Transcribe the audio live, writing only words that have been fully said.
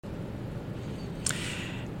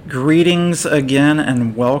Greetings again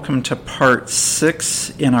and welcome to part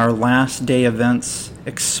 6 in our Last Day Events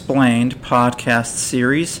Explained podcast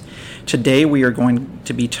series. Today we are going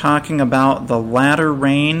to be talking about the latter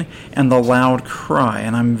rain and the loud cry,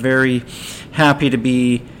 and I'm very happy to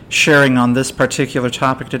be sharing on this particular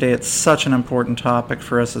topic today. It's such an important topic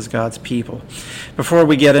for us as God's people. Before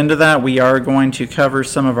we get into that, we are going to cover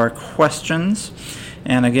some of our questions.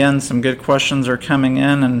 And again, some good questions are coming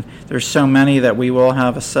in, and there's so many that we will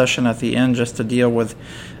have a session at the end just to deal with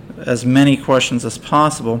as many questions as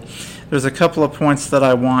possible. There's a couple of points that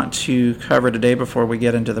I want to cover today before we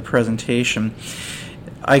get into the presentation.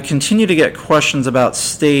 I continue to get questions about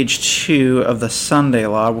stage 2 of the Sunday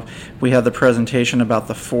law. We had the presentation about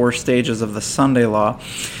the 4 stages of the Sunday law,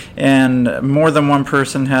 and more than one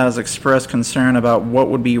person has expressed concern about what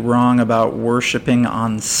would be wrong about worshiping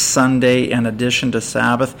on Sunday in addition to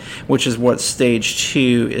Sabbath, which is what stage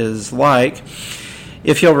 2 is like.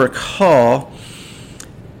 If you'll recall,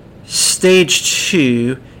 stage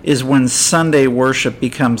 2 is when Sunday worship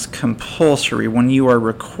becomes compulsory, when you are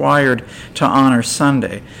required to honor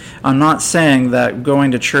Sunday. I'm not saying that going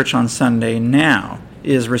to church on Sunday now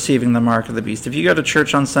is receiving the mark of the beast. If you go to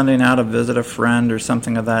church on Sunday now to visit a friend or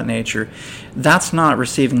something of that nature, that's not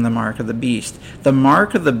receiving the mark of the beast. The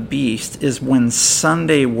mark of the beast is when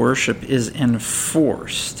Sunday worship is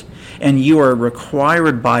enforced, and you are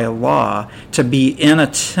required by law to be in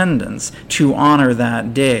attendance to honor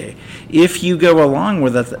that day. If you go along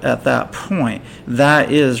with it at that point,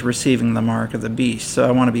 that is receiving the mark of the beast. So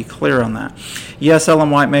I want to be clear on that. Yes, Ellen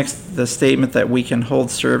White makes the statement that we can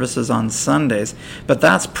hold services on Sundays, but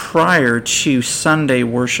that's prior to Sunday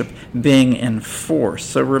worship being enforced.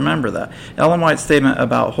 So remember that. Ellen White's statement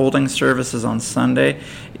about holding services on Sunday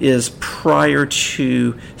is prior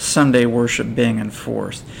to Sunday worship being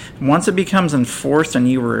enforced. Once it becomes enforced and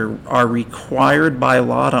you are required by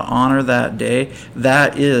law to honor that day,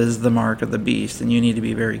 that is the mark of the beast, and you need to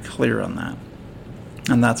be very clear on that.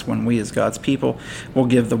 And that's when we as God's people will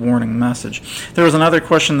give the warning message. There was another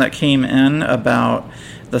question that came in about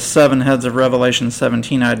the 7 heads of Revelation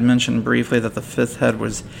 17. I had mentioned briefly that the 5th head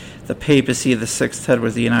was the papacy, the 6th head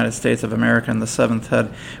was the United States of America, and the 7th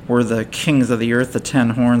head were the kings of the earth, the 10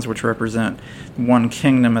 horns, which represent one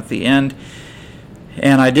kingdom at the end.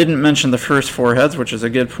 And I didn't mention the first 4 heads, which is a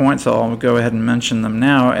good point, so I'll go ahead and mention them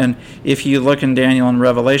now. And if you look in Daniel and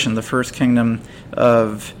Revelation, the first kingdom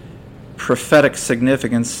of prophetic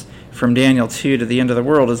significance from Daniel 2 to the end of the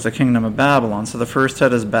world is the kingdom of Babylon. So the first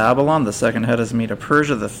head is Babylon, the second head is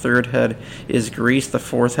Medo-Persia, the third head is Greece, the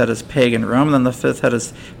fourth head is pagan Rome, then the fifth head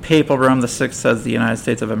is papal Rome, the sixth head is the United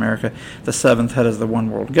States of America, the seventh head is the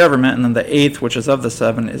one world government, and then the eighth, which is of the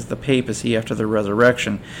 7, is the papacy after the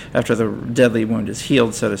resurrection, after the deadly wound is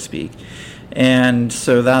healed, so to speak. And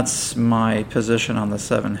so that's my position on the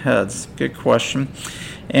 7 heads. Good question.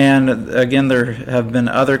 And again, there have been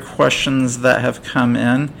other questions that have come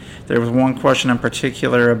in. There was one question in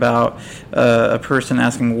particular about a person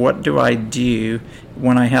asking, what do I do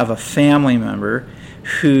when I have a family member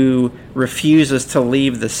who refuses to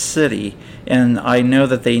leave the city and I know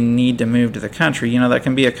that they need to move to the country? You know, that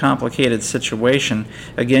can be a complicated situation.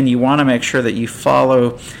 Again, you want to make sure that you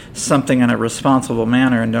follow something in a responsible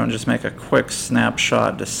manner and don't just make a quick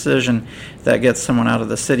snapshot decision that gets someone out of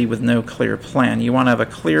the city with no clear plan. You want to have a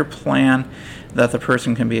clear plan that the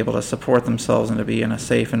person can be able to support themselves and to be in a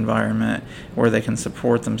safe environment where they can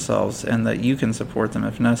support themselves and that you can support them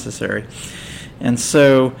if necessary. And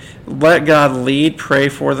so let God lead, pray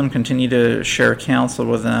for them, continue to share counsel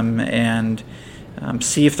with them, and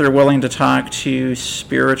see if they're willing to talk to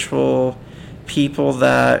spiritual people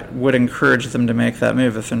that would encourage them to make that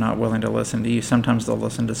move. If they're not willing to listen to you, sometimes they'll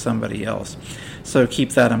listen to somebody else. So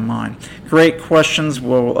keep that in mind. Great questions.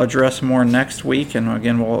 We'll address more next week. And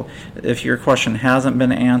again, if your question hasn't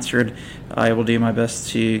been answered, I will do my best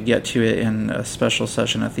to get to it in a special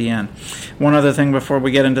session at the end. One other thing before we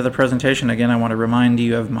get into the presentation, again, I want to remind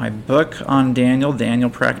you of my book on Daniel,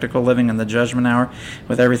 Practical Living in the Judgment Hour.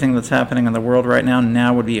 With everything that's happening in the world right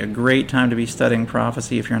now would be a great time to be studying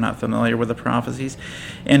prophecy if you're not familiar with the prophecies.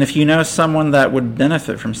 And if you know someone that would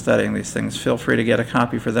benefit from studying these things, feel free to get a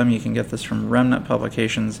copy for them. You can get this from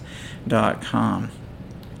remnantpublications.com.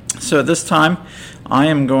 So at this time, I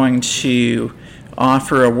am going to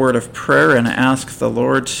offer a word of prayer and ask the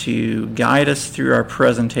Lord to guide us through our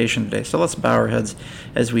presentation today. So let's bow our heads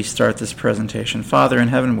as we start this presentation. Father in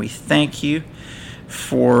heaven, we thank you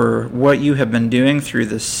for what you have been doing through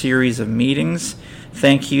this series of meetings.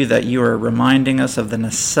 Thank you that you are reminding us of the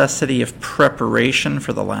necessity of preparation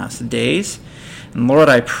for the last days. And Lord,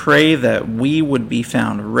 I pray that we would be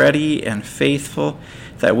found ready and faithful,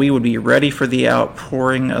 that we would be ready for the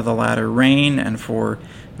outpouring of the latter rain and for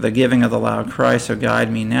the giving of the loud cry. So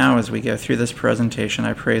guide me now as we go through this presentation.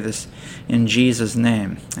 I pray this in Jesus'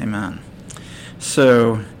 name. Amen.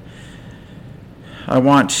 So I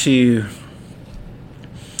want to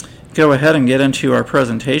go ahead and get into our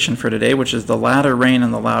presentation for today, which is the latter rain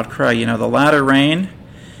and the loud cry. You know, the latter rain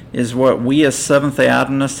is what we as Seventh-day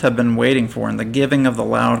Adventists have been waiting for, and the giving of the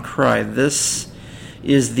loud cry. This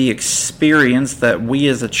is the experience that we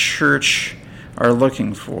as a church are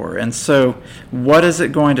looking for. And so what is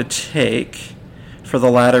it going to take for the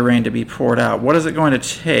latter rain to be poured out? What is it going to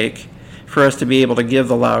take for us to be able to give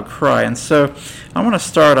the loud cry? And so I want to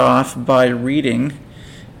start off by reading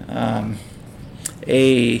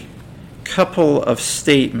a couple of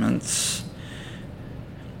statements.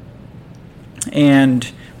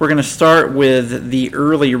 And we're going to start with the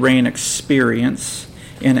early rain experience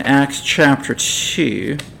in Acts chapter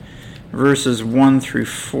 2, verses 1 through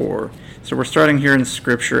 4. So we're starting here in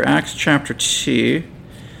Scripture, Acts chapter 2,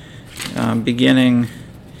 beginning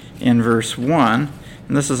in verse 1.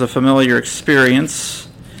 And this is a familiar experience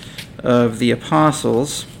of the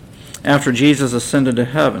apostles after Jesus ascended to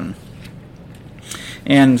heaven.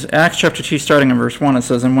 And Acts chapter 2, starting in verse 1, it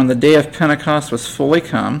says, "And when the day of Pentecost was fully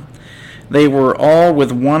come, they were all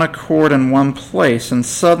with one accord in one place, and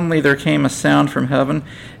suddenly there came a sound from heaven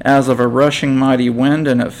as of a rushing mighty wind,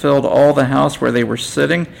 and it filled all the house where they were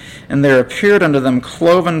sitting. And there appeared unto them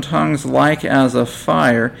cloven tongues like as of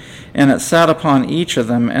fire, and it sat upon each of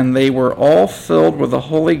them, and they were all filled with the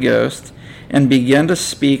Holy Ghost, and began to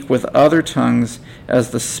speak with other tongues as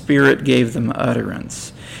the Spirit gave them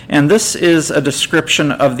utterance." And this is a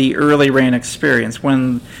description of the early rain experience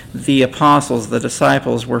when the apostles, the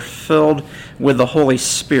disciples, were filled with the Holy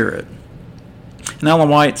Spirit. And Ellen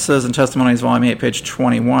White says in Testimonies, Volume 8, page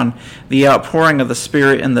 21, "The outpouring of the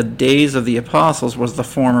Spirit in the days of the apostles was the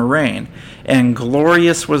former rain, and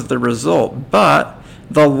glorious was the result. But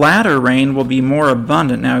the latter rain will be more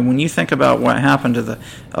abundant." Now, when you think about what happened to the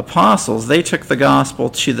apostles, they took the gospel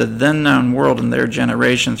to the then known world in their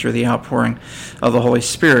generation through the outpouring of the Holy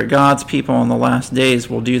Spirit. God's people in the last days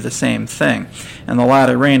will do the same thing, and the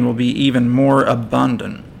latter rain will be even more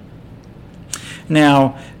abundant.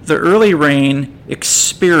 Now, the early rain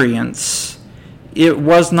experience, it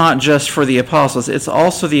was not just for the apostles. It's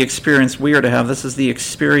also the experience we are to have. This is the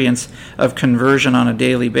experience of conversion on a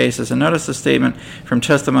daily basis. And notice the statement from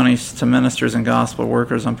Testimonies to Ministers and Gospel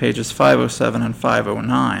Workers on pages 507 and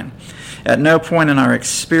 509. "At no point in our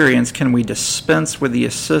experience can we dispense with the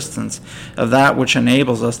assistance of that which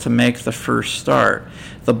enables us to make the first start.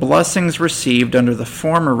 The blessings received under the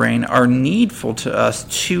former rain are needful to us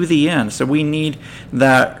to the end." So we need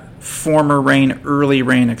that former rain, early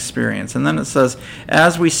rain experience. And then it says,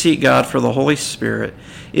 "As we seek God for the Holy Spirit,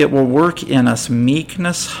 it will work in us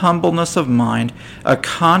meekness, humbleness of mind, a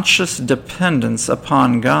conscious dependence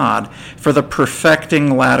upon God for the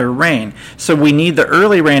perfecting latter rain." So we need the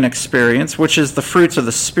early rain experience, which is the fruits of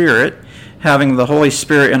the Spirit, having the Holy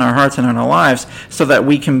Spirit in our hearts and in our lives, so that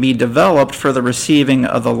we can be developed for the receiving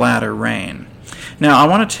of the latter rain. Now, I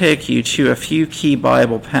want to take you to a few key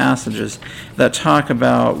Bible passages that talk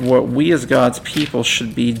about what we as God's people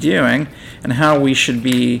should be doing and how we should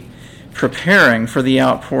be preparing for the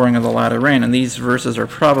outpouring of the latter rain. And these verses are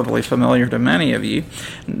probably familiar to many of you.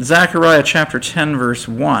 Zechariah chapter 10, verse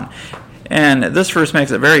 1. And this verse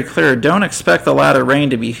makes it very clear, don't expect the latter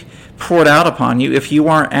rain to be poured out upon you if you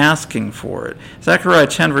aren't asking for it. Zechariah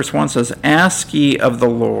 10, verse 1 says, "Ask ye of the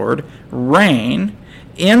Lord rain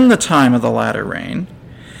in the time of the latter rain,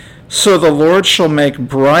 so the Lord shall make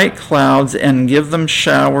bright clouds and give them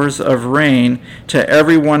showers of rain to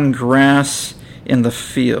everyone grass in the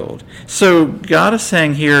field." So God is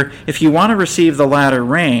saying here, if you want to receive the latter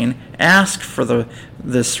rain, ask for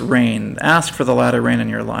this rain. Ask for the latter rain in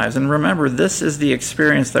your lives. And remember, this is the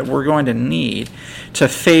experience that we're going to need to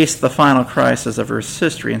face the final crisis of Earth's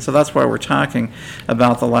history. And so that's why we're talking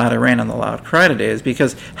about the latter rain and the loud cry today, is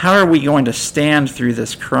because how are we going to stand through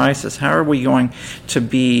this crisis? How are we going to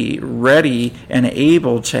be ready and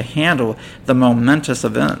able to handle the momentous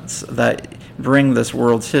events that bring this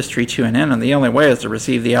world's history to an end? And the only way is to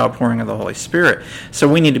receive the outpouring of the Holy Spirit. So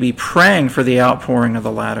we need to be praying for the outpouring of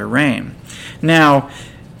the latter rain. Now,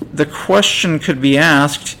 the question could be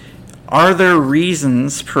asked, are there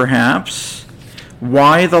reasons, perhaps,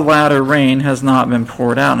 why the latter rain has not been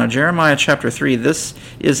poured out? Now, Jeremiah chapter 3, this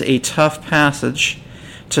is a tough passage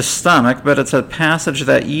to stomach, but it's a passage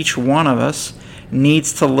that each one of us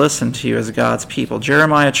needs to listen to as God's people.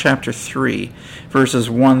 Jeremiah chapter 3, verses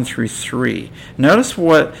 1 through 3. Notice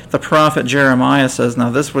what the prophet Jeremiah says.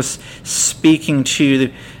 Now, this was speaking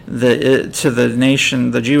to to the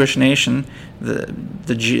nation, the Jewish nation,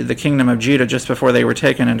 the kingdom of Judah, just before they were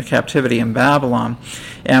taken into captivity in Babylon.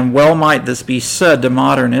 And well might this be said to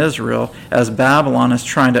modern Israel as Babylon is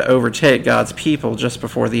trying to overtake God's people just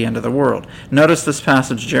before the end of the world. Notice this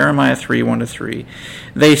passage, Jeremiah 3, 1-3.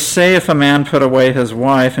 They say, if a man put away his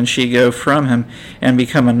wife, and she go from him, and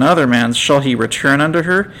become another man's, shall he return unto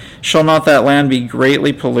her? Shall not that land be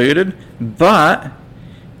greatly polluted? But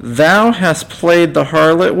thou hast played the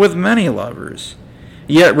harlot with many lovers.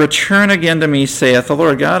 Yet return again to me, saith the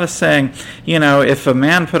Lord. God is saying, if a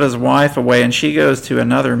man put his wife away and she goes to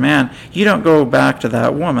another man, you don't go back to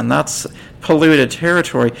that woman. That's polluted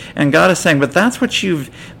territory. And God is saying, but that's what you've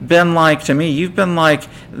been like to me. You've been like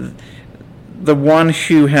the one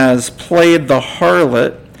who has played the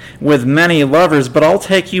harlot with many lovers, but I'll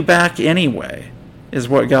take you back anyway, is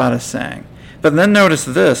what God is saying. But then notice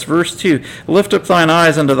this, verse 2, lift up thine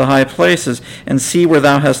eyes unto the high places, and see where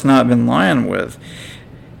thou hast not been lying with.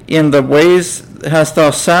 In the ways hast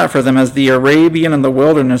thou sat for them as the Arabian in the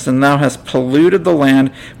wilderness, and thou hast polluted the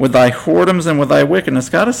land with thy whoredoms and with thy wickedness.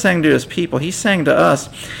 God is saying to his people, he's saying to us,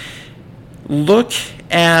 look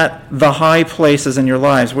at the high places in your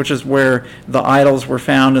lives, which is where the idols were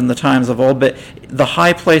found in the times of old, but the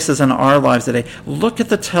high places in our lives today. Look at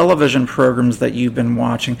the television programs that you've been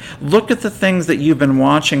watching. Look at the things that you've been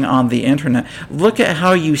watching on the internet. Look at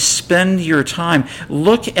how you spend your time.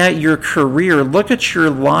 Look at your career. Look at your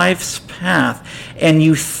life's path. And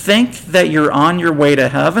you think that you're on your way to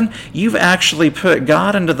heaven. You've actually put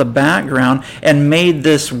God into the background and made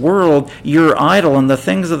this world your idol and the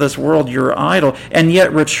things of this world your idol. And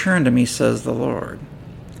yet return to me, says the Lord.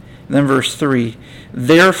 And then verse 3,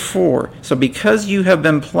 therefore, so because you have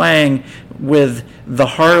been playing with the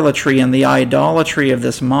harlotry and the idolatry of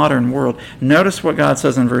this modern world, notice what God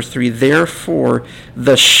says in verse 3, therefore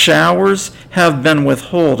the showers have been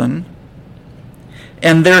withholden,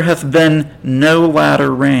 and there hath been no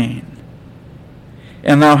latter rain.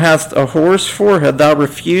 And thou hast a whore's forehead, thou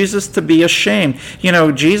refusest to be ashamed.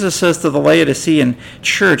 Jesus says to the Laodicean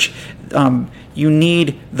church, you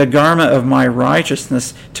need the garment of my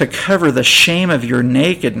righteousness to cover the shame of your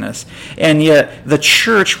nakedness. And yet the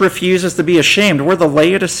church refuses to be ashamed. We're the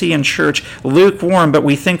Laodicean church, lukewarm, but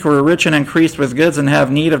we think we're rich and increased with goods and have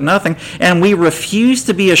need of nothing. And we refuse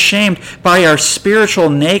to be ashamed by our spiritual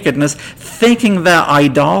nakedness, thinking that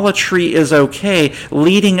idolatry is okay,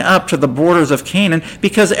 leading up to the borders of Canaan,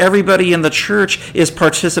 because everybody in the church is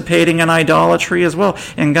participating in idolatry as well.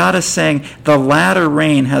 And God is saying the latter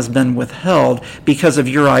rain has been withheld because of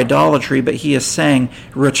your idolatry, but he is saying,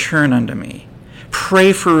 return unto me.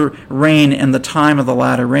 Pray for rain in the time of the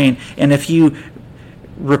latter rain. And if you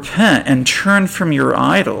repent and turn from your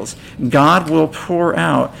idols, God will pour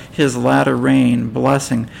out his latter rain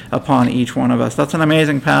blessing upon each one of us. That's an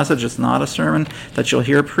amazing passage. It's not a sermon that you'll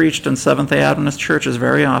hear preached in Seventh-day Adventist churches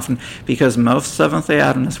very often, because most Seventh-day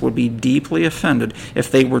Adventists would be deeply offended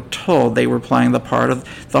if they were told they were playing the part of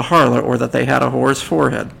the harlot or that they had a whore's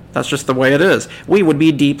forehead. That's just the way it is. We would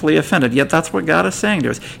be deeply offended. Yet that's what God is saying to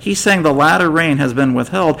us. He's saying the latter rain has been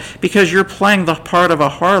withheld because you're playing the part of a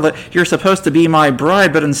harlot. You're supposed to be my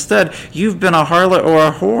bride, but instead you've been a harlot or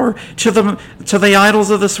a whore to the idols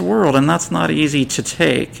of this world. And that's not easy to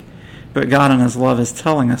take. But God in his love is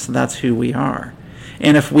telling us that's who we are.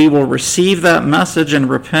 And if we will receive that message and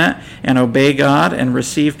repent and obey God and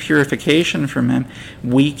receive purification from him,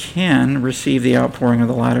 we can receive the outpouring of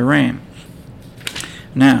the latter rain.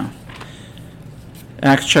 Now,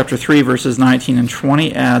 Acts chapter 3, verses 19 and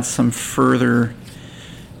 20 adds some further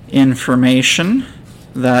information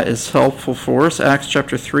that is helpful for us. Acts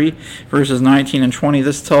chapter 3, verses 19 and 20,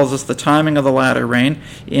 this tells us the timing of the latter rain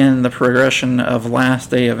in the progression of last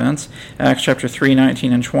day events. Acts chapter 3,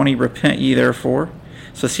 19 and 20, repent ye therefore.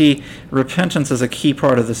 So see, repentance is a key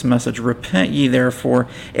part of this message. Repent ye therefore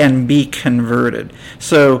and be converted.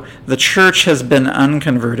 So the church has been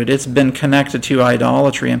unconverted. It's been connected to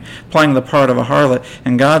idolatry and playing the part of a harlot.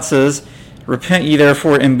 And God says, repent ye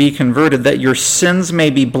therefore and be converted, that your sins may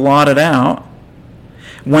be blotted out,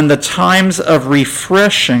 when the times of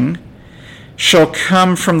refreshing shall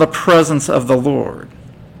come from the presence of the Lord.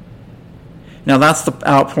 Now that's the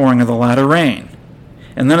outpouring of the latter rain.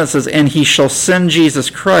 And then it says, and he shall send Jesus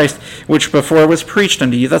Christ, which before was preached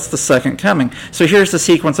unto you. That's the second coming. So here's the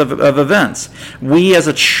sequence of events. We as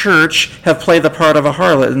a church have played the part of a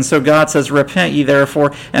harlot. And so God says, repent ye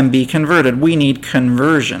therefore and be converted. We need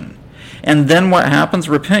conversion. And then what happens?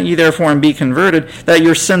 Repent ye therefore and be converted, that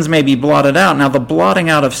your sins may be blotted out. Now the blotting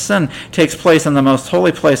out of sin takes place in the most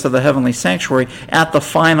holy place of the heavenly sanctuary at the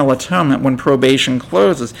final atonement when probation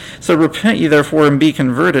closes. So repent ye therefore and be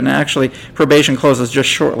converted. And actually probation closes just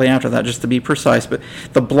shortly after that, just to be precise. But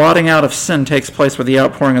the blotting out of sin takes place with the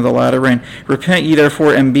outpouring of the latter rain. Repent ye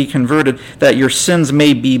therefore and be converted, that your sins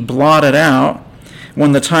may be blotted out,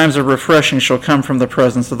 when the times of refreshing shall come from the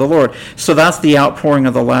presence of the Lord. So that's the outpouring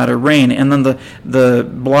of the latter rain. And then the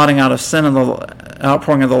blotting out of sin and the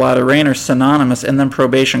outpouring of the latter rain are synonymous, and then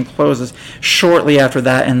probation closes shortly after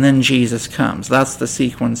that, and then Jesus comes. That's the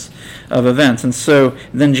sequence of events. And so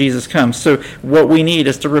then Jesus comes. So what we need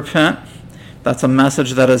is to repent. That's a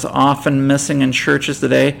message that is often missing in churches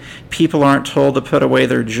today. People aren't told to put away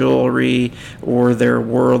their jewelry or their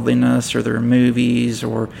worldliness or their movies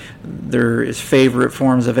or their favorite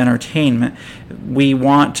forms of entertainment. We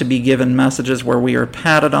want to be given messages where we are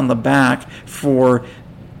patted on the back for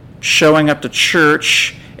showing up to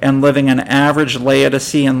church and living an average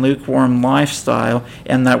Laodicean lukewarm lifestyle,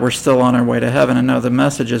 and that we're still on our way to heaven. And no, the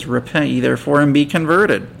message is repent ye therefore and be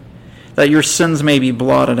converted, that your sins may be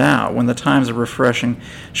blotted out when the times of refreshing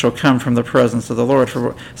shall come from the presence of the Lord.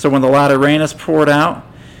 So when the latter rain is poured out,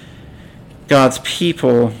 God's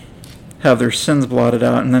people have their sins blotted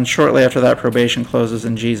out, and then shortly after that probation closes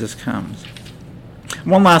and Jesus comes.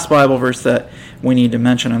 One last Bible verse that we need to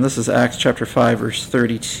mention, and this is Acts chapter 5, verse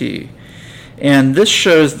 32. And this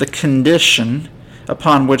shows the condition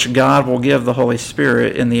upon which God will give the Holy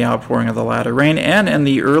Spirit in the outpouring of the latter rain and in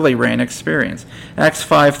the early rain experience. Acts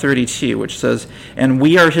 5:32, which says, "And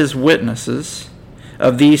we are his witnesses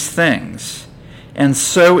of these things, and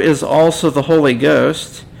so is also the Holy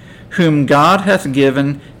Ghost, whom God hath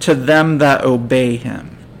given to them that obey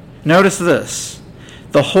him." Notice this.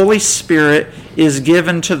 The Holy Spirit is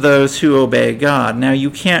given to those who obey God. Now,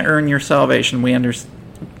 you can't earn your salvation. We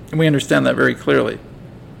understand that very clearly.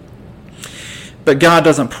 But God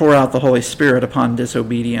doesn't pour out the Holy Spirit upon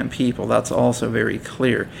disobedient people. That's also very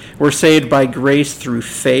clear. We're saved by grace through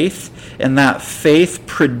faith, and that faith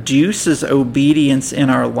produces obedience in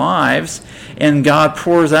our lives, and God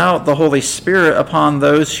pours out the Holy Spirit upon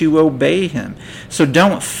those who obey him. So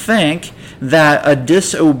don't think that a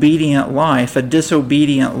disobedient life, a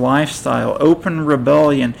disobedient lifestyle, open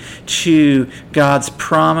rebellion to God's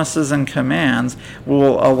promises and commands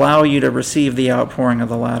will allow you to receive the outpouring of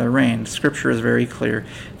the latter rain. Scripture is very clear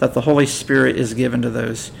that the Holy Spirit is given to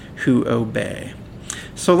those who obey.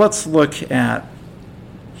 So let's look at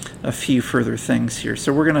a few further things here.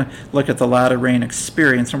 So we're going to look at the latter rain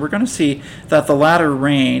experience, and we're going to see that the latter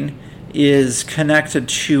rain is connected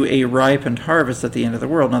to a ripened harvest at the end of the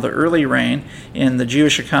world. Now, the early rain in the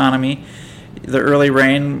Jewish economy, the early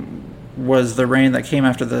rain was the rain that came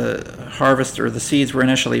after the harvest or the seeds were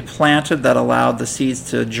initially planted, that allowed the seeds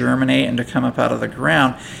to germinate and to come up out of the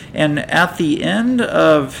ground. And at the end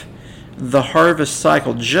of the harvest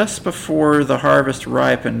cycle, just before the harvest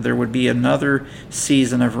ripened, there would be another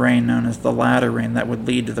season of rain known as the latter rain that would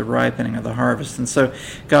lead to the ripening of the harvest. And so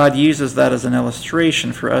God uses that as an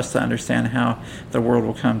illustration for us to understand how the world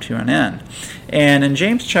will come to an end. And in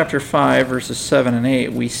James chapter 5, verses 7 and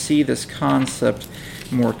 8, we see this concept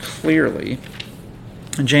more clearly.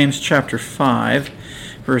 In James chapter 5,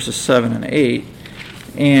 verses 7 and 8,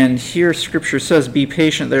 and here Scripture says, "Be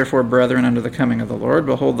patient, therefore, brethren, unto the coming of the Lord.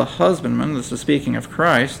 Behold, the husbandman," this is speaking of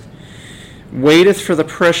Christ, "waiteth for the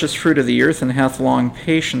precious fruit of the earth, and hath long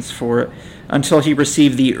patience for it, until he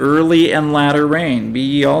receive the early and latter rain. Be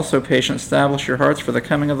ye also patient, establish your hearts, for the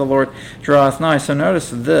coming of the Lord draweth nigh." So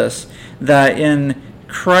notice this, that in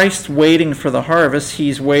Christ waiting for the harvest,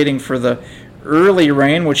 he's waiting for the early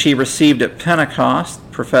rain, which he received at Pentecost,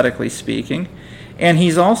 prophetically speaking. And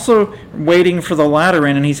he's also waiting for the latter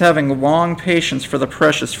rain, and he's having long patience for the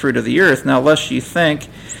precious fruit of the earth. Now, lest you think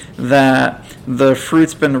that the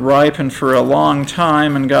fruit's been ripened for a long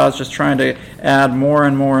time and God's just trying to add more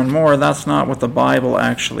and more and more, that's not what the Bible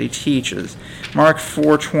actually teaches. Mark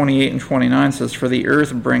 4:28 and 29 says, "For the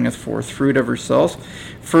earth bringeth forth fruit of herself,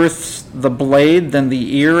 first the blade, then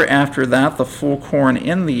the ear, after that the full corn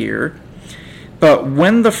in the ear. But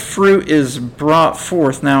when the fruit is brought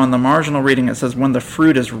forth," now in the marginal reading it says, "when the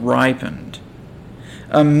fruit is ripened,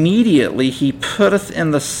 immediately he putteth in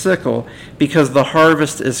the sickle, because the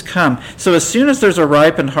harvest is come." So as soon as there's a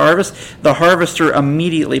ripened harvest, the harvester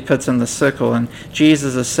immediately puts in the sickle. And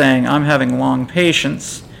Jesus is saying, I'm having long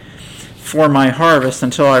patience for my harvest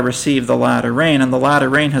until I receive the latter rain. And the latter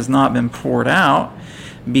rain has not been poured out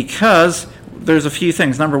because there's a few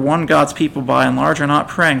things. Number one, God's people by and large are not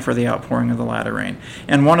praying for the outpouring of the latter rain.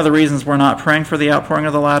 And one of the reasons we're not praying for the outpouring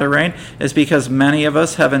of the latter rain is because many of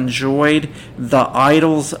us have enjoyed the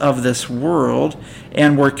idols of this world,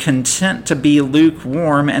 and we're content to be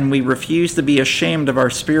lukewarm, and we refuse to be ashamed of our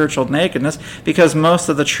spiritual nakedness, because most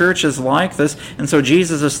of the church is like this. And so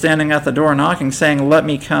Jesus is standing at the door knocking, saying, "Let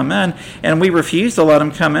me come in." And we refuse to let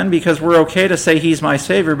him come in because we're okay to say he's my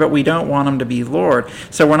Savior, but we don't want him to be Lord.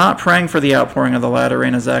 So we're not praying for the outpouring of the latter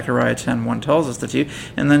rain, as Zechariah 10:1 tells us to do.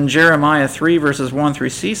 And then Jeremiah 3 verses 1 through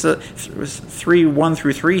 3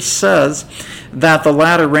 says that the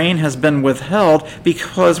latter rain has been withheld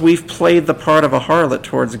because we've played the part of a harlot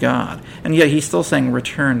towards God. And yet he's still saying,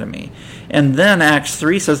 "Return to me." And then Acts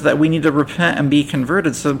 3 says that we need to repent and be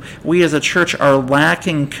converted. So we as a church are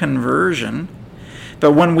lacking conversion.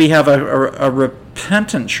 But when we have a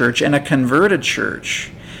repentant church and a converted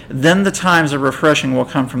church, then the times of refreshing will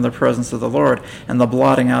come from the presence of the Lord, and the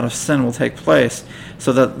blotting out of sin will take place,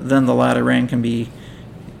 so that then the latter rain can be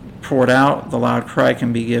poured out, the loud cry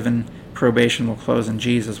can be given, probation will close, and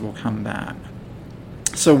Jesus will come back.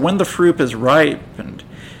 So when the fruit is ripened,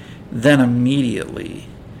 then immediately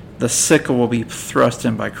the sickle will be thrust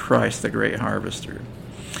in by Christ, the great harvester.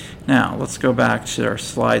 Now, let's go back to our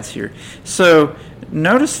slides here. So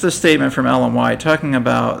notice the statement from Ellen White talking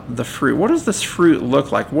about the fruit. What does this fruit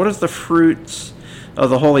look like? What is the fruits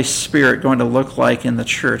of the Holy Spirit going to look like in the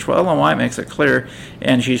church? Well, Ellen White makes it clear,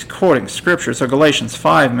 and she's quoting Scripture. So Galatians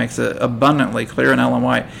 5 makes it abundantly clear, and Ellen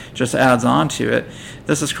White just adds on to it.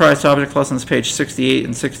 This is Christ Object Lessons, page 68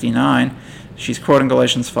 and 69. She's quoting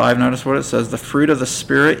Galatians 5. Notice what it says. The fruit of the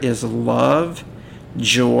Spirit is love,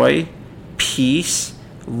 joy, peace,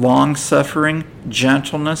 long-suffering,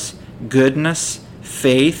 gentleness, goodness,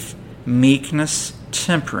 faith, meekness,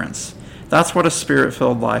 temperance. That's what a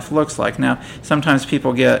Spirit-filled life looks like. Now, sometimes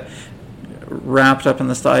people get wrapped up in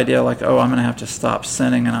this idea like, oh, I'm going to have to stop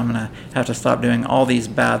sinning and I'm going to have to stop doing all these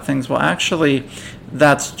bad things. Well, actually,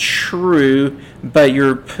 that's true, but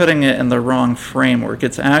you're putting it in the wrong framework.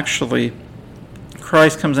 It's actually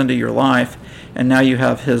Christ comes into your life, and now you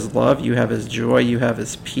have his love, you have his joy, you have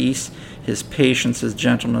his peace, his patience, his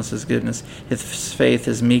gentleness, his goodness, his faith,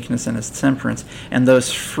 his meekness, and his temperance. And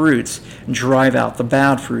those fruits drive out the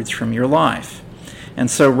bad fruits from your life. And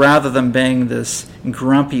so rather than being this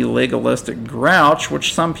grumpy, legalistic grouch,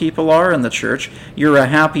 which some people are in the church, you're a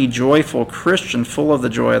happy, joyful Christian full of the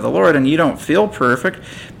joy of the Lord, and you don't feel perfect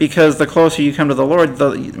because the closer you come to the Lord,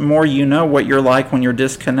 the more you know what you're like when you're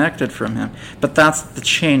disconnected from him. But that's the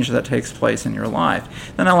change that takes place in your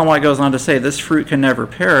life. Then Ellen White goes on to say, this fruit can never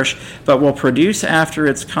perish, but will produce after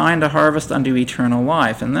its kind a harvest unto eternal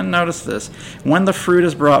life. And then notice this, when the fruit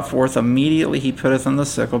is brought forth, immediately he putteth in the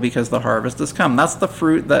sickle, because the harvest is come. That's the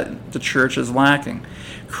fruit that the church is lacking.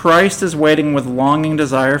 Christ is waiting with longing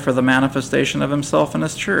desire for the manifestation of himself in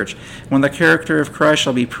his church. When the character of Christ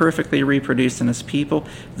shall be perfectly reproduced in his people,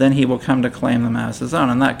 then he will come to claim them as his own.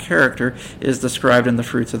 And that character is described in the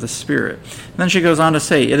fruits of the Spirit. And then she goes on to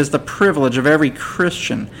say, it is the privilege of every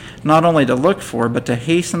Christian not only to look for, but to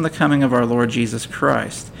hasten the coming of our Lord Jesus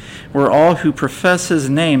Christ, where all who profess his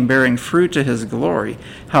name bearing fruit to his glory,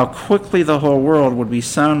 how quickly the whole world would be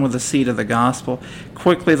sown with the seed of the gospel,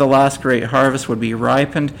 quickly the last great harvest would be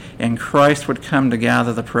ripened, and Christ would come to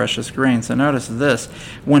gather the precious grain. So notice this,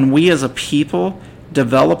 when we as a people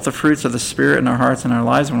develop the fruits of the Spirit in our hearts and our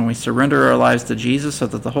lives, when we surrender our lives to Jesus so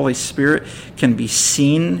that the Holy Spirit can be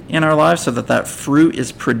seen in our lives, so that that fruit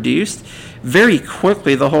is produced, very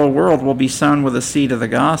quickly the whole world will be sown with the seed of the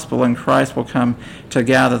gospel, and Christ will come to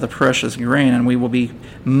gather the precious grain, and we will be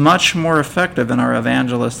much more effective in our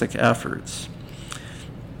evangelistic efforts.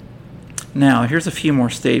 Now, here's a few more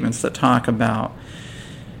statements that talk about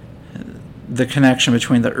the connection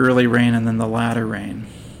between the early rain and then the latter rain.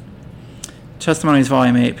 Testimonies,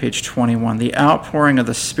 Volume 8, page 21. The outpouring of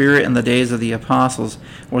the Spirit in the days of the apostles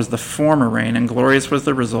was the former rain, and glorious was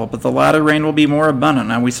the result, but the latter rain will be more abundant.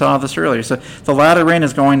 Now, we saw this earlier. So the latter rain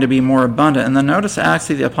is going to be more abundant. And then notice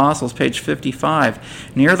Acts of the Apostles, page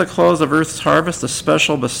 55. Near the close of earth's harvest, a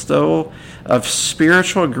special bestowal of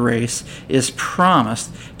spiritual grace is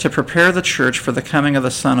promised to prepare the church for the coming of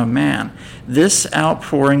the Son of Man. This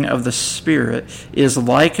outpouring of the Spirit is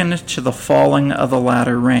likened to the falling of the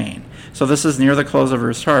latter rain. So this is near the close of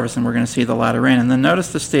earth's harvest, and we're going to see the latter rain. And then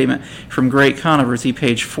notice the statement from Great Controversy,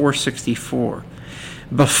 page 464.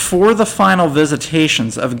 Before the final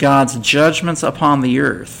visitations of God's judgments upon the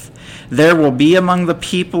earth, There will be among the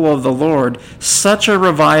people of the Lord such a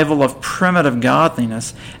revival of primitive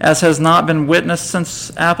godliness as has not been witnessed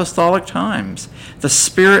since apostolic times. The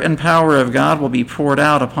Spirit and power of God will be poured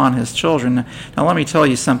out upon his children. Now let me tell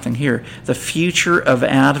you something here. The future of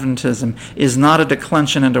Adventism is not a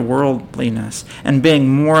declension into worldliness and being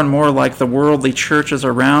more and more like the worldly churches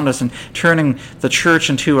around us and turning the church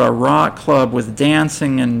into a rock club with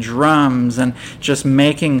dancing and drums and just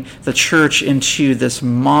making the church into this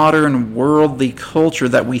modern worldly culture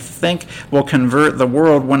that we think will convert the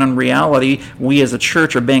world, when in reality we as a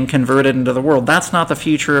church are being converted into the world. That's not the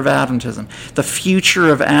future of Adventism. The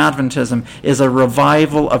future of Adventism is a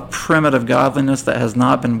revival of primitive godliness that has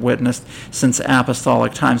not been witnessed since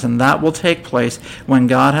apostolic times, and that will take place when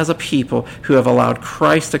God has a people who have allowed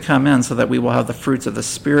Christ to come in so that we will have the fruits of the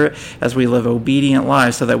Spirit as we live obedient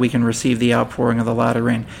lives so that we can receive the outpouring of the latter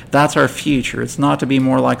rain. That's our future. It's not to be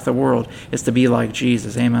more like the world. It's to be like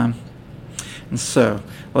Jesus. Amen? And so,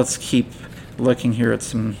 let's keep looking here at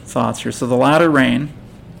some thoughts here. So the latter rain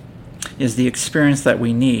is the experience that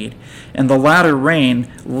we need, and the latter rain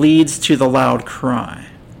leads to the loud cry.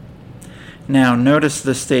 Now, notice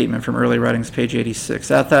this statement from Early Writings, page 86.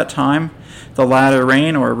 At that time, the latter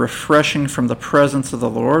rain, or refreshing from the presence of the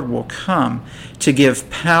Lord, will come to give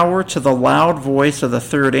power to the loud voice of the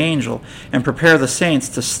third angel and prepare the saints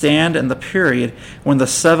to stand in the period when the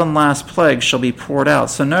 7 last plagues shall be poured out.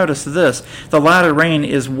 So notice this. The latter rain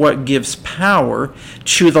is what gives power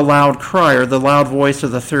to the loud cry, or the loud voice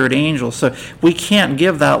of the third angel. So we can't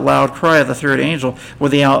give that loud cry of the third angel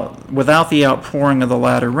without the outpouring of the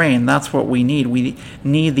latter rain. That's what we need. We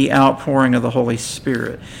need the outpouring of the Holy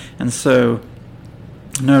Spirit. And so,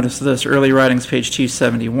 notice this, Early Writings, page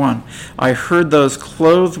 271. I heard those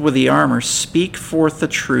clothed with the armor speak forth the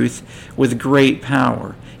truth with great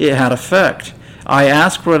power. It had effect. I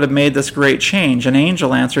asked what had made this great change. An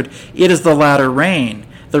angel answered, it is the latter rain,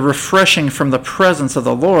 the refreshing from the presence of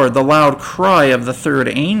the Lord, the loud cry of the third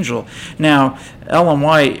angel. Now, Ellen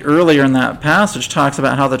White earlier in that passage talks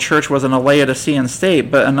about how the church was in a Laodicean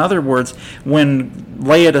state, but in other words, when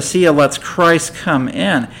Laodicea lets Christ come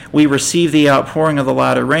in, we receive the outpouring of the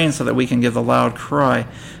latter rain so that we can give the loud cry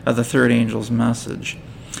of the third angel's message.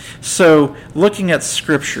 So, looking at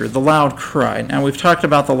Scripture, the loud cry. Now, we've talked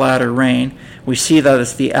about the latter rain. We see that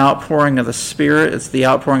it's the outpouring of the Spirit. It's the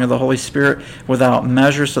outpouring of the Holy Spirit without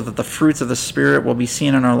measure, so that the fruits of the Spirit will be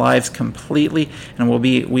seen in our lives completely, and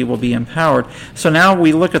we will be empowered. So now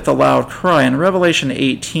we look at the loud cry. In Revelation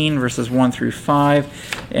 18, verses 1 through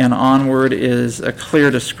 5 and onward is a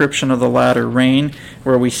clear description of the latter rain,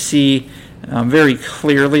 where we see very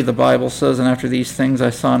clearly, the Bible says, and after these things I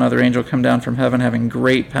saw another angel come down from heaven having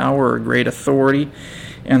great power or great authority,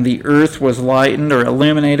 and the earth was lightened or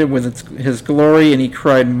illuminated with his glory, and he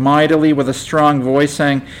cried mightily with a strong voice,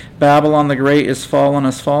 saying, Babylon the Great is fallen,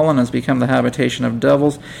 has become the habitation of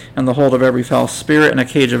devils, and the hold of every foul spirit, and a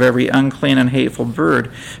cage of every unclean and hateful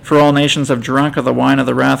bird. For all nations have drunk of the wine of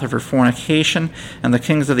the wrath of her fornication, and the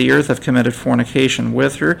kings of the earth have committed fornication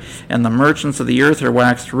with her, and the merchants of the earth are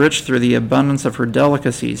waxed rich through the abundance of her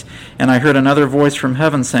delicacies. And I heard another voice from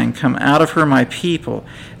heaven saying, Come out of her, my people,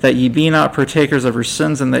 that ye be not partakers of her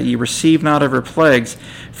sins, and that ye receive not of her plagues,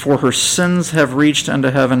 for her sins have reached unto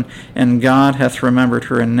heaven, and God hath remembered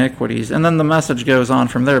her iniquities. And then the message goes on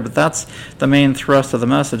from there, but that's the main thrust of the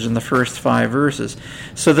message in the first 5 verses.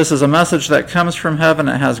 So this is a message that comes from heaven.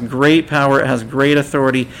 It has great power. It has great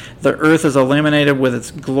authority. The earth is illuminated with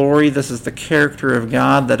its glory. This is the character of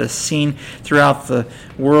God that is seen throughout the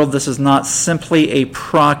world. This is not simply a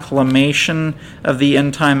proclamation of the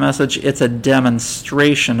end-time message. It's a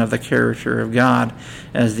demonstration of the character of God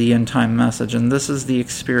as the end-time message. And this is the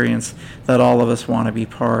experience that all of us want to be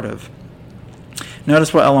part of.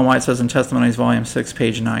 Notice what Ellen White says in Testimonies, Volume 6,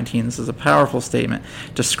 page 19. This is a powerful statement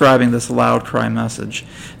describing this loud cry message.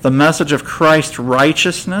 The message of Christ's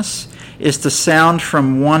righteousness is to sound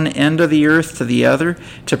from one end of the earth to the other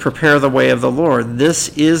to prepare the way of the Lord.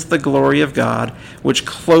 This is the glory of God, which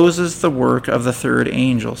closes the work of the third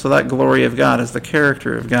angel. So that glory of God is the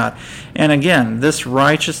character of God. And again, this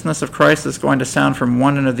righteousness of Christ is going to sound from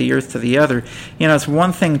one end of the earth to the other. You know, it's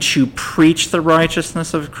one thing to preach the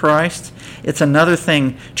righteousness of Christ. It's another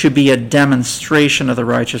thing to be a demonstration of the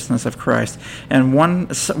righteousness of Christ. And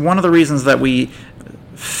one of the reasons that we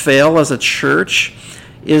fail as a church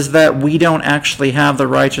is that we don't actually have the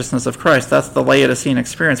righteousness of Christ. That's the Laodicean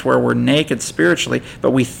experience, where we're naked spiritually,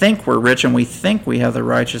 but we think we're rich and we think we have the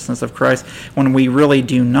righteousness of Christ when we really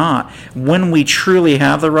do not. When we truly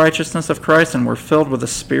have the righteousness of Christ and we're filled with the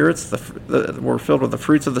spirits, we're filled with the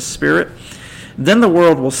fruits of the Spirit, then the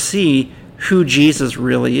world will see who Jesus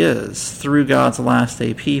really is through God's last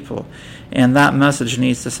day people. And that message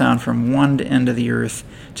needs to sound from one end of the earth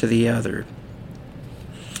to the other.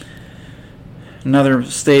 Another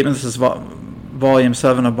statement, this is Volume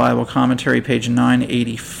 7 of Bible Commentary, page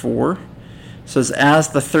 984. It says, as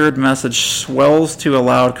the third message swells to a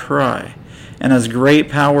loud cry, and as great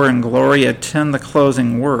power and glory attend the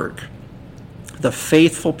closing work, the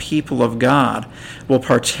faithful people of God will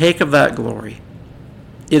partake of that glory.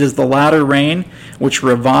 It is the latter rain which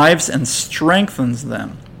revives and strengthens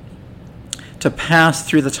them to pass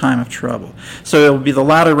through the time of trouble. So it will be the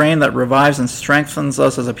latter rain that revives and strengthens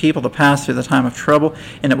us as a people to pass through the time of trouble,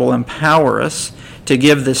 and it will empower us to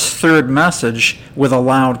give this third message with a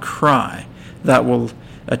loud cry that will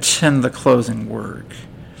attend the closing work.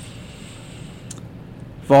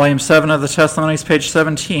 Volume 7 of the Testimonies, page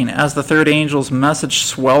 17. As the third angel's message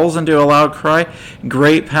swells into a loud cry,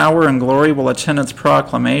 great power and glory will attend its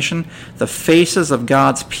proclamation. The faces of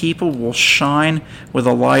God's people will shine with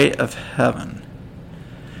the light of heaven.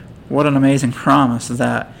 What an amazing promise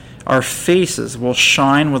that our faces will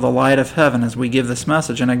shine with the light of heaven as we give this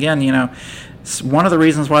message. And again, one of the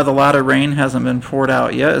reasons why the latter rain hasn't been poured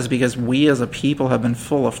out yet is because we as a people have been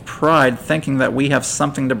full of pride, thinking that we have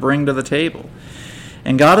something to bring to the table.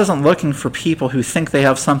 And God isn't looking for people who think they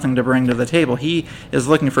have something to bring to the table. He is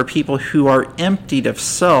looking for people who are emptied of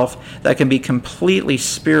self, that can be completely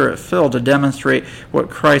Spirit-filled to demonstrate what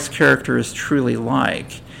Christ's character is truly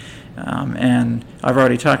like. And I've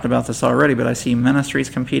already talked about this already, but I see ministries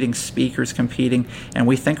competing, speakers competing, and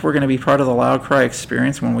we think we're going to be part of the loud cry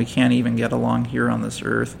experience when we can't even get along here on this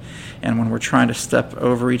earth, and when we're trying to step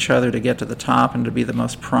over each other to get to the top and to be the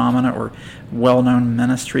most prominent or well-known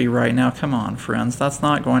ministry right now. Come on, friends, that's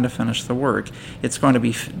not going to finish the work. It's going to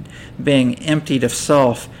be being emptied of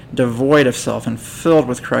self, devoid of self, and filled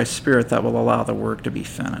with Christ's Spirit that will allow the work to be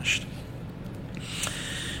finished.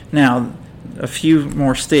 Now, a few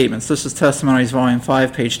more statements. This is Testimonies, Volume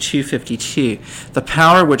 5, page 252. The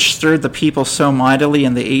power which stirred the people so mightily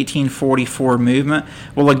in the 1844 movement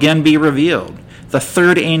will again be revealed. The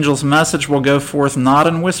third angel's message will go forth not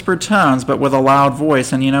in whispered tones, but with a loud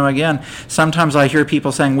voice. And again, sometimes I hear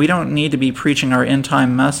people saying, we don't need to be preaching our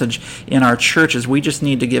end-time message in our churches. We just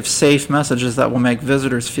need to give safe messages that will make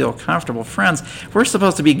visitors feel comfortable. Friends, we're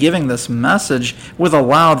supposed to be giving this message with a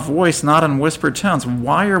loud voice, not in whispered tones.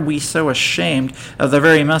 Why are we so ashamed of the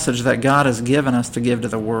very message that God has given us to give to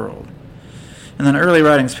the world? And then Early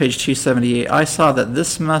Writings, page 278, I saw that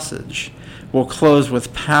this message will close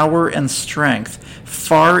with power and strength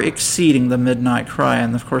far exceeding the midnight cry.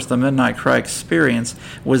 And of course, the midnight cry experience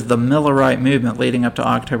was the Millerite movement leading up to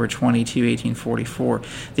October 22, 1844.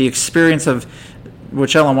 The experience of,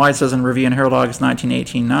 which Ellen White says in Review and Herald, August 19,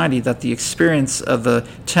 1890, that the experience of the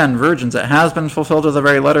 10 virgins, it has been fulfilled to the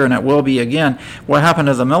very letter, and it will be again. What happened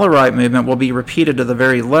to the Millerite movement will be repeated to the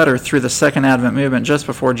very letter through the Second Advent movement just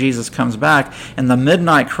before Jesus comes back, and the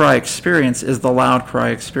midnight cry experience is the loud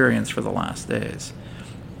cry experience for the last days.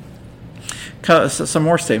 Some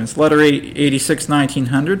more statements. Letter 86,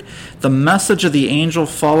 1900. The message of the angel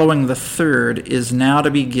following the third is now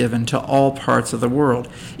to be given to all parts of the world.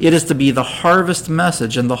 It is to be the harvest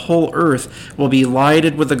message, and the whole earth will be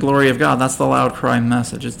lighted with the glory of God. That's the loud cry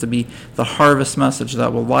message. It's to be the harvest message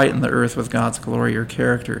that will lighten the earth with God's glory or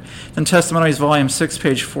character. Then Testimonies, Volume 6,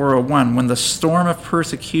 page 401. When the storm of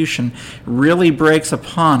persecution really breaks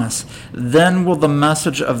upon us, then will the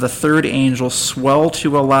message of the third angel swell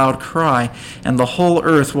to a loud cry, and the whole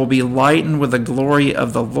earth will be lightened with the glory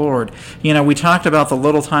of the Lord. We talked about the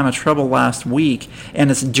little time of trouble last week,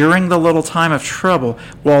 and it's during the little time of trouble,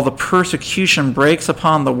 while the persecution breaks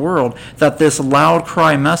upon the world, that this loud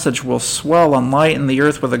cry message will swell and lighten the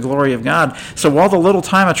earth with the glory of God. So while the little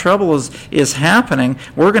time of trouble is happening,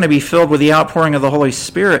 we're going to be filled with the outpouring of the Holy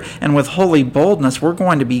Spirit, and with holy boldness, we're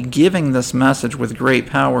going to be giving this message with great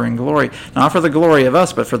power and glory, not for the glory of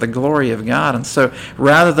us, but for the glory of God. And so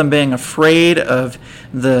rather than being afraid of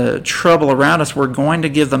the trouble around us, we're going to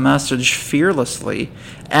give the message fearlessly.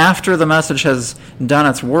 After the message has done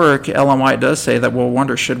its work, Ellen White does say that we'll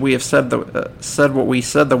wonder, should we have said what we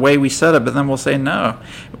said the way we said it? But then we'll say, no,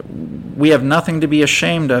 we have nothing to be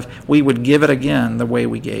ashamed of. We would give it again the way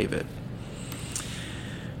we gave it.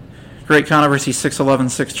 Great Controversy 611,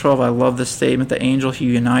 612, I love this statement. The angel who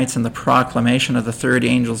unites in the proclamation of the third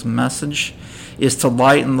angel's message is to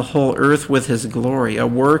lighten the whole earth with his glory, a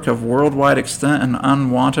work of worldwide extent and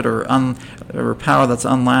unwanted or power that's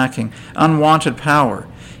unlacking. Unwanted power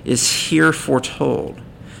is here foretold.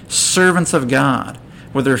 Servants of God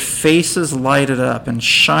with their faces lighted up and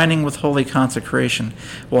shining with holy consecration,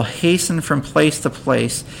 will hasten from place to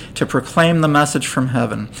place to proclaim the message from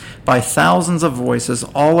heaven. By thousands of voices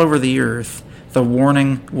all over the earth, the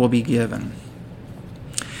warning will be given.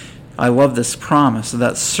 I love this promise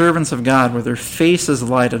that servants of God, with their faces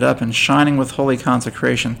lighted up and shining with holy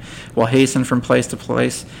consecration, will hasten from place to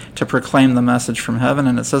place to proclaim the message from heaven.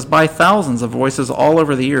 And it says, by thousands of voices all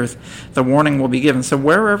over the earth, the warning will be given. So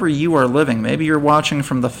wherever you are living, maybe you're watching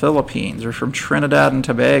from the Philippines or from Trinidad and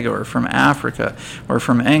Tobago or from Africa or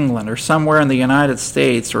from England or somewhere in the United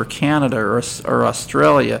States or Canada or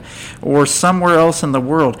Australia or somewhere else in the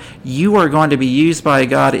world, you are going to be used by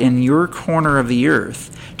God in your corner of the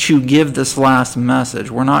earth to give this last message.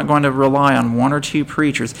 We're not going to rely on one or two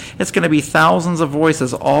preachers. It's going to be thousands of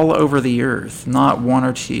voices all over the earth, not one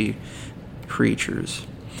or two preachers.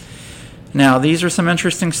 Now, these are some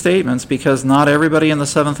interesting statements because not everybody in the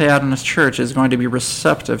Seventh-day Adventist Church is going to be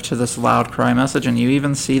receptive to this loud cry message, and you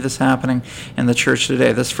even see this happening in the church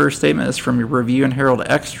today. This first statement is from Review and Herald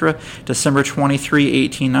Extra, December 23,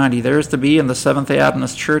 1890. There is to be in the Seventh-day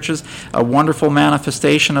Adventist churches a wonderful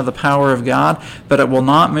manifestation of the power of God, but it will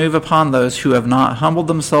not move upon those who have not humbled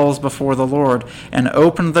themselves before the Lord and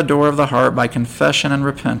opened the door of the heart by confession and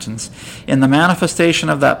repentance. In the manifestation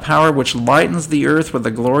of that power which lightens the earth with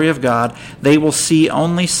the glory of God, they will see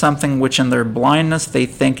only something which in their blindness they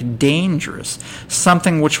think dangerous,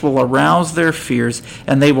 something which will arouse their fears,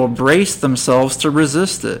 and they will brace themselves to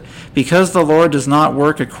resist it. Because the Lord does not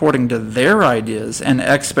work according to their ideas and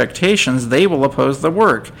expectations, they will oppose the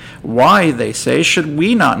work. Why, they say, should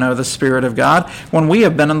we not know the Spirit of God when we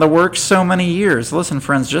have been in the work so many years? Listen,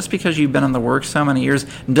 friends, just because you've been in the work so many years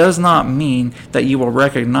does not mean that you will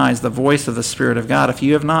recognize the voice of the Spirit of God if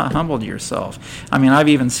you have not humbled yourself. I mean, I've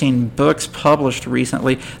even seen books published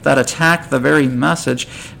recently that attack the very message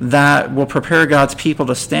that will prepare God's people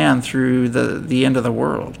to stand through the end of the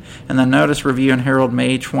world. And then notice Review and Herald,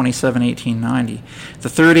 May 27, 1890. The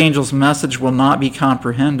third angel's message will not be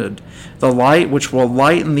comprehended. The light which will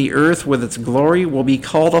lighten the earth with its glory will be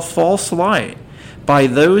called a false light by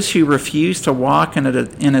those who refuse to walk in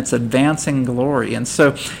its advancing glory. And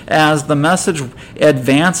so as the message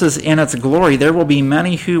advances in its glory, there will be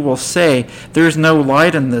many who will say, there's no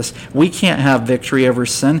light in this. We can't have victory over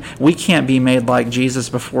sin. We can't be made like Jesus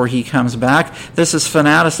before he comes back. This is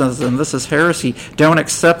fanaticism. This is heresy. Don't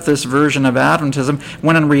accept this version of Adventism,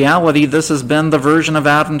 when in reality this has been the version of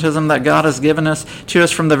Adventism that God has given to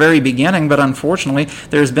us from the very beginning. But unfortunately,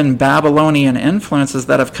 there's been Babylonian influences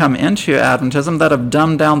that have come into Adventism that have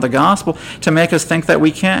dumbed down the gospel to make us think that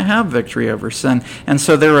we can't have victory over sin. And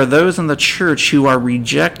so there are those in the church who are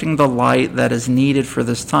rejecting the light that is needed for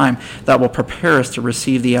this time that will prepare us to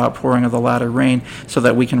receive the outpouring of the latter rain so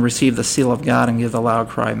that we can receive the seal of God and give the loud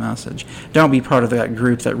cry message. Don't be part of that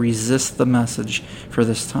group that resists the message for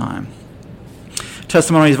this time.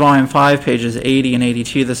 Testimonies, Volume 5, pages 80 and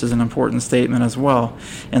 82, this is an important statement as well.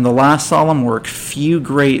 In the last solemn work, few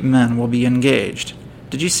great men will be engaged.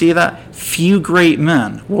 Did you see that? Few great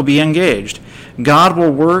men will be engaged. God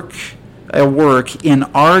will work a work in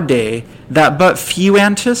our day that but few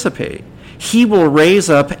anticipate. He will raise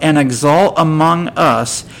up and exalt among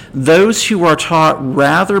us those who are taught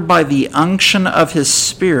rather by the unction of his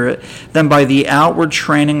Spirit than by the outward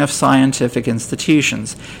training of scientific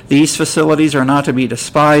institutions. These facilities are not to be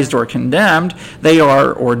despised or condemned. They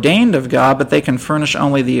are ordained of God, but they can furnish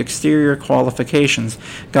only the exterior qualifications.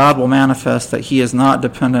 God will manifest that he is not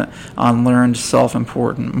dependent on learned,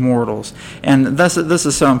 self-important mortals. And this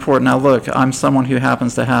is so important. Now look, I'm someone who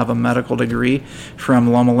happens to have a medical degree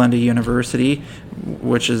from Loma Linda University,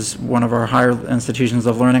 which is one of our higher institutions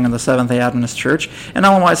of learning in the Seventh-day Adventist Church. And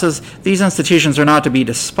Ellen White says, these institutions are not to be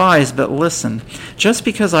despised, but listen, just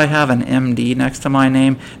because I have an MD next to my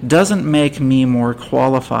name doesn't make me more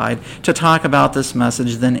qualified to talk about this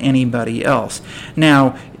message than anybody else.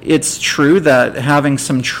 Now, it's true that having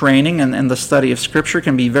some training and the study of Scripture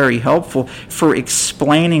can be very helpful for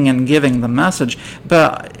explaining and giving the message,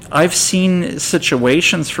 but I've seen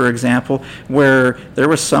situations, for example, where there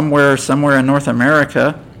was somewhere in North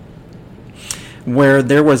America where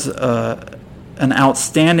there was an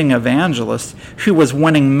outstanding evangelist who was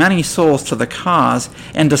winning many souls to the cause,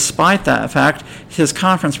 and despite that fact, his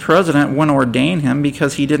conference president wouldn't ordain him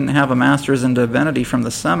because he didn't have a master's in divinity from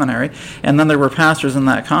the seminary. And then there were pastors in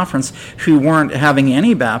that conference who weren't having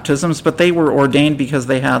any baptisms, but they were ordained because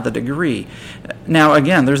they had the degree. Now,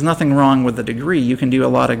 again, there's nothing wrong with the degree. You can do a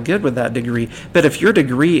lot of good with that degree. But if your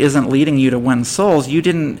degree isn't leading you to win souls, you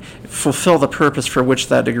didn't fulfill the purpose for which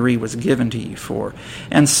that degree was given to you for.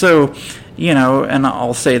 And so and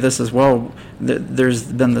I'll say this as well, there's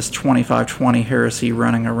been this 25-20 heresy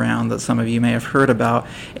running around that some of you may have heard about,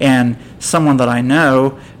 and someone that I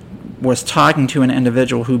know was talking to an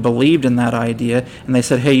individual who believed in that idea, and they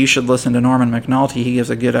said, hey, you should listen to Norman McNulty. He gives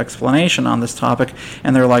a good explanation on this topic.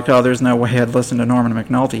 And they're like, oh, there's no way I'd listen to Norman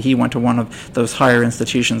McNulty. He went to one of those higher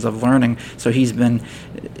institutions of learning, so he's been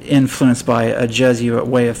influenced by a Jesuit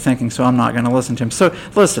way of thinking, so I'm not going to listen to him. So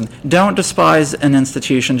listen, don't despise an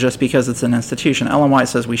institution just because it's an institution. Ellen White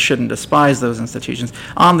says we shouldn't despise those institutions.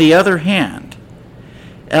 On the other hand,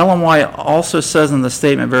 Ellen White also says in the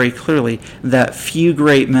statement very clearly that few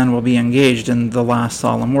great men will be engaged in the last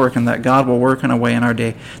solemn work, and that God will work in a way in our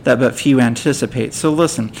day that but few anticipate. So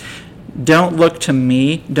listen, don't look to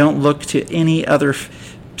me, don't look to any other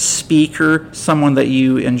speaker, someone that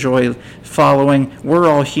you enjoy following. We're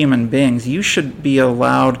all human beings. You should be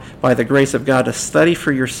allowed by the grace of God to study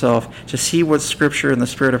for yourself, to see what Scripture and the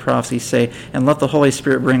Spirit of prophecy say, and let the Holy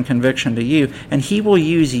Spirit bring conviction to you. And He will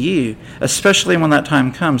use you, especially when that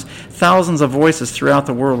time comes. Thousands of voices throughout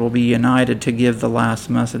the world will be united to give the last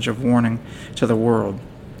message of warning to the world.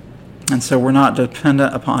 And so we're not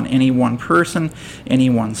dependent upon any one person, any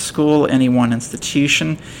one school, any one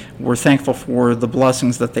institution. We're thankful for the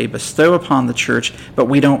blessings that they bestow upon the church, but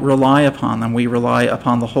we don't rely upon them. We rely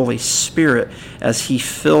upon the Holy Spirit as He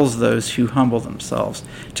fills those who humble themselves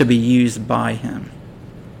to be used by Him.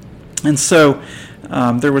 And so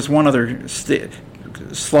there was one other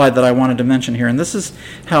slide that I wanted to mention here, and this is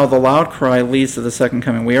how the loud cry leads to the second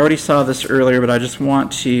coming. We already saw this earlier, but I just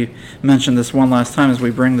want to mention this one last time as we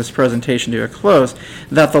bring this presentation to a close,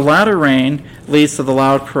 that the latter rain leads to the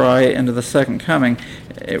loud cry into the second coming,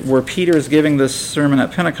 where Peter is giving this sermon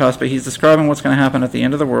at Pentecost, but he's describing what's going to happen at the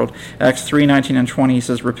end of the world. Acts 3:19 and 20, he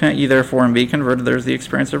says, repent ye therefore and be converted. There's the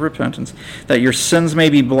experience of repentance, that your sins may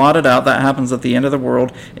be blotted out. That happens at the end of the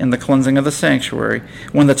world in the cleansing of the sanctuary.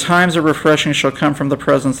 When the times of refreshing shall come from the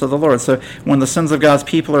presence of the Lord. So when the sins of God's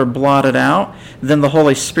people are blotted out, then the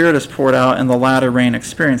Holy Spirit is poured out in the latter rain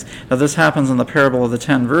experience. Now this happens in the parable of the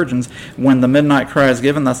 10 virgins. When the midnight cry is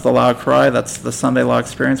given, that's the loud cry. That's the Sunday law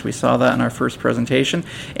experience. We saw that in our first presentation.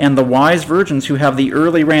 And the wise virgins who have the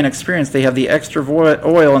early rain experience, they have the extra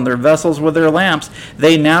oil in their vessels with their lamps.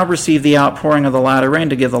 They now receive the outpouring of the latter rain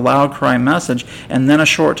to give the loud cry message. And then a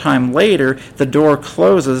short time later, the door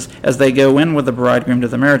closes as they go in with the bridegroom to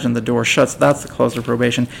the marriage, and the door shuts. That's the close of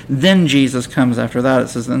probation. Then Jesus comes after that. It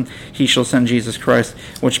says, then He shall send Jesus Christ,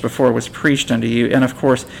 which before was preached unto you. And of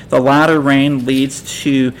course, the latter rain leads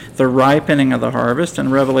to the ripening of the harvest.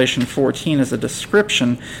 And Revelation 14 is a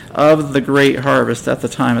description of the great harvest at the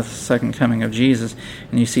time of the second coming of Jesus.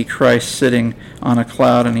 And you see Christ sitting on a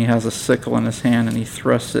cloud, and He has a sickle in His hand, and He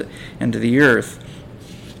thrusts it into the earth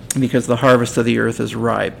because the harvest of the earth is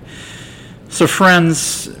ripe. So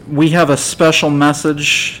friends, we have a special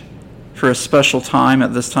message for a special time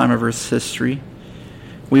at this time of Earth's history.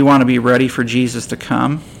 We want to be ready for Jesus to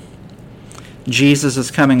come. Jesus is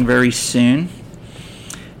coming very soon,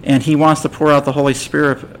 and He wants to pour out the Holy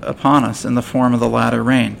Spirit upon us in the form of the latter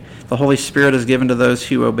rain. The Holy Spirit is given to those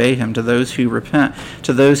who obey Him, to those who repent,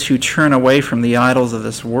 to those who turn away from the idols of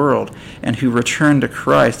this world and who return to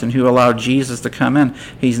Christ and who allow Jesus to come in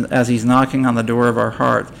as He's knocking on the door of our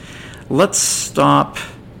heart. Let's stop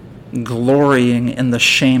glorying in the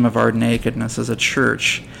shame of our nakedness as a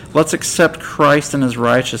church. Let's accept Christ and His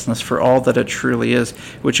righteousness for all that it truly is,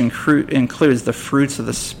 which includes the fruits of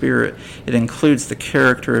the Spirit. It includes the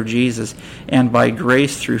character of Jesus. And by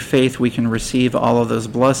grace through faith, we can receive all of those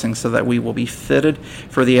blessings so that we will be fitted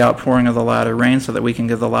for the outpouring of the latter rain, so that we can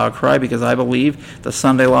give the loud cry, because I believe the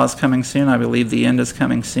Sunday law is coming soon. I believe the end is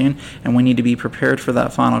coming soon, and we need to be prepared for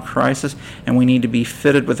that final crisis, and we need to be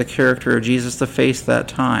fitted with the character of Jesus to face that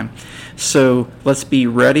time. So let's be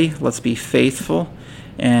ready. Let's be faithful.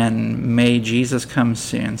 And may Jesus come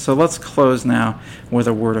soon. So let's close now with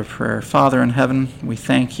a word of prayer. Father in heaven, we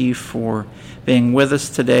thank You for being with us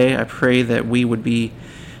today. I pray that we would be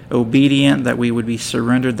obedient, that we would be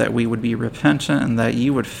surrendered, that we would be repentant, and that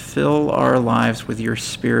You would fill our lives with Your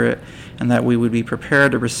Spirit, and that we would be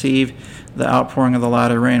prepared to receive the outpouring of the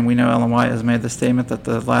latter rain. We know Ellen White has made the statement that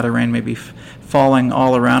the latter rain may be falling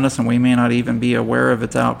all around us, and we may not even be aware of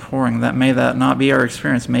its outpouring. May that not be our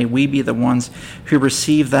experience. May we be the ones who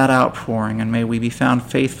receive that outpouring, and may we be found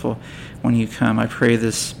faithful when You come. I pray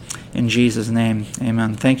this in Jesus' name.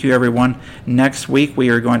 Amen. Thank you, everyone. Next week, we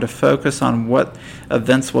are going to focus on what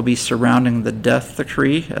events will be surrounding the death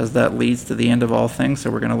decree, as that leads to the end of all things. So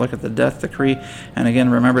we're going to look at the death decree. And again,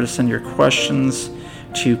 remember to send your questions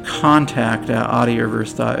to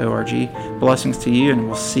contact@audioverse.org. Blessings to you, and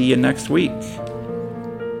we'll see you next week.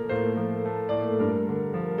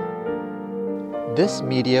 This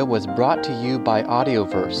media was brought to you by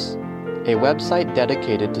Audioverse, a website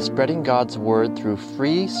dedicated to spreading God's Word through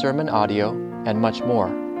free sermon audio and much more.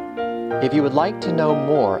 If you would like to know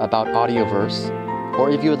more about Audioverse, or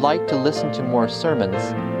if you would like to listen to more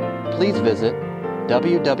sermons, please visit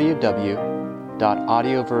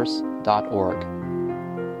www.audioverse.org.